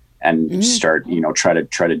corner and start, try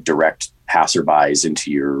to direct passerbys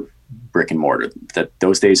into your brick and mortar. That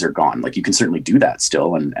those days are gone. Like, you can certainly do that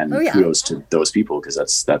still, and kudos to those people,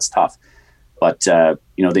 because that's tough. But the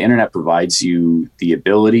internet provides you the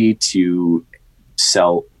ability to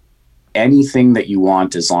sell anything that you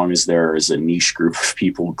want, as long as there is a niche group of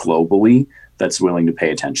people globally that's willing to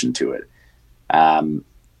pay attention to it.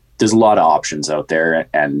 There's a lot of options out there,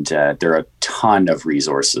 and there are a ton of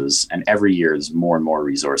resources, and every year there's more and more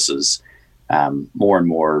resources, more and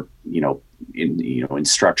more,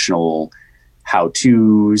 instructional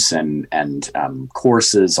how-tos and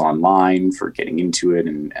courses online for getting into it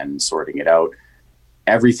and sorting it out.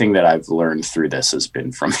 Everything that I've learned through this has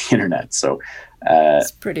been from the internet. So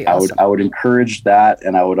it's pretty awesome. I would encourage that.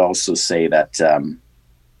 And I would also say that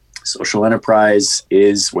social enterprise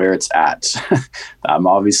is where it's at. I'm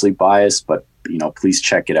obviously biased, but please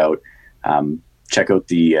check it out. Check out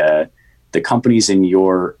the companies in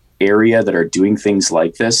your area that are doing things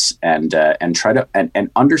like this, and try to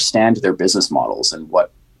and understand their business models and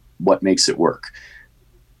what makes it work.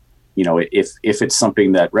 If it's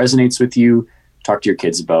something that resonates with you, talk to your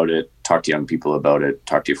kids about it, talk to young people about it,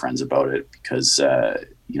 talk to your friends about it, because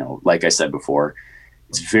like I said before,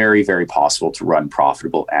 it's very, very possible to run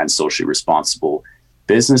profitable and socially responsible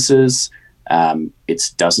businesses.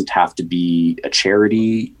 It doesn't have to be a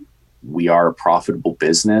charity. We are a profitable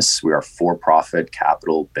business. We are a for-profit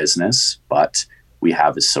capital business, but we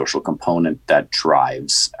have a social component that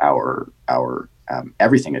drives our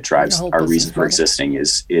everything. It drives our reason for existing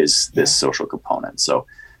is this social component. So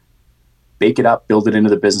bake it up, build it into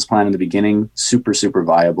the business plan in the beginning. Super, super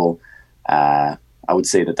viable. I would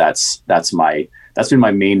say that's been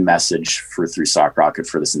my main message through StockRocket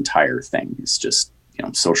for this entire thing. Is just,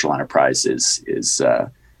 social enterprise is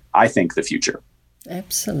I think, the future.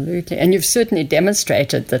 Absolutely. And you've certainly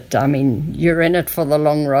demonstrated that, you're in it for the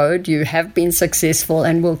long road. You have been successful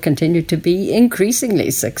and will continue to be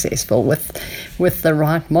increasingly successful with the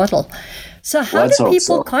right model. So how do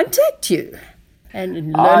people contact you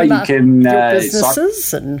and learn about your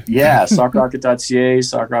businesses? StockRocket.ca,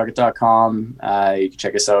 StockRocket.com. You can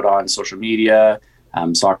check us out on social media,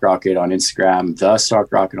 StockRocket on Instagram, The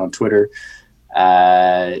StockRocket on Twitter.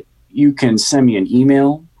 You can send me an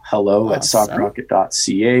email,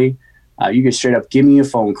 hello@stockrocket.ca. You can straight up give me a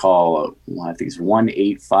phone call. I think it's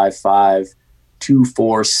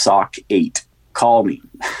 1-855-24-SOCK8. Call me.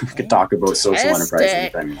 We can talk about social enterprise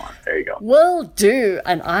anytime you want. There you go. Will do.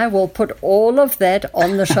 And I will put all of that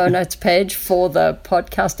on the show notes page for the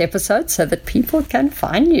podcast episode so that people can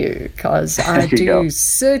find you, because I do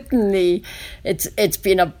certainly, it's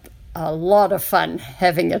been a lot of fun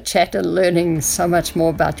having a chat and learning so much more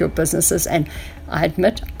about your businesses. And I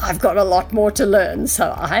admit I've got a lot more to learn,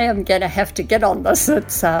 so I am going to have to get on this.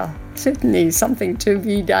 It's certainly something to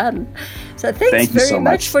be done. So thanks very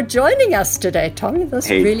much for joining us today, Tommy. This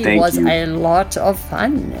really was a lot of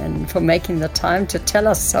fun, and for making the time to tell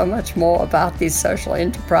us so much more about these social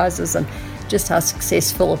enterprises and just how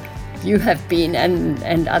successful you have been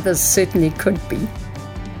and others certainly could be.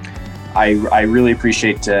 I really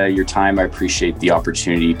appreciate your time. I appreciate the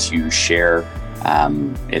opportunity to share.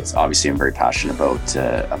 It's obviously, I'm very passionate about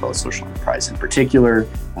social enterprise in particular,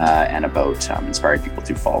 and about inspiring people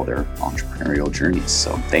to follow their entrepreneurial journeys.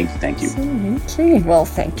 So thank you. Absolutely. Well,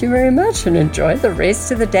 thank you very much, and enjoy the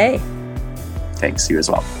rest of the day. Thanks. You as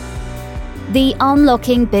well. The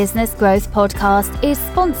Unlocking Business Growth podcast is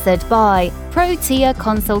sponsored by Protea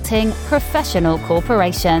Consulting Professional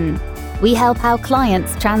Corporation. We help our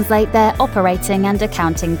clients translate their operating and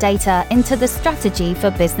accounting data into the strategy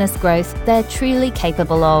for business growth they're truly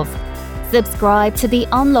capable of. Subscribe to the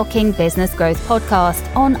Unlocking Business Growth podcast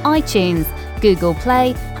on iTunes, Google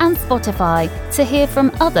Play, and Spotify to hear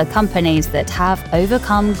from other companies that have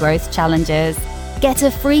overcome growth challenges. Get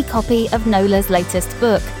a free copy of Nola's latest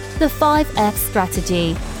book, The 5F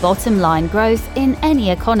Strategy, Bottom Line Growth in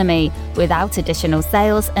Any Economy, without additional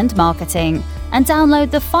sales and marketing. And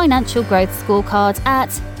download the Financial Growth Scorecard at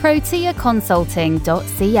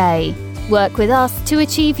proteaconsulting.ca. Work with us to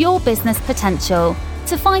achieve your business potential.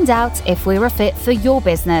 To find out if we're a fit for your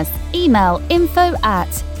business, email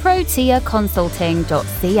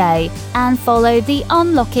info@proteaconsulting.ca and follow the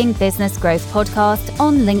Unlocking Business Growth podcast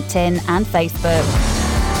on LinkedIn and Facebook.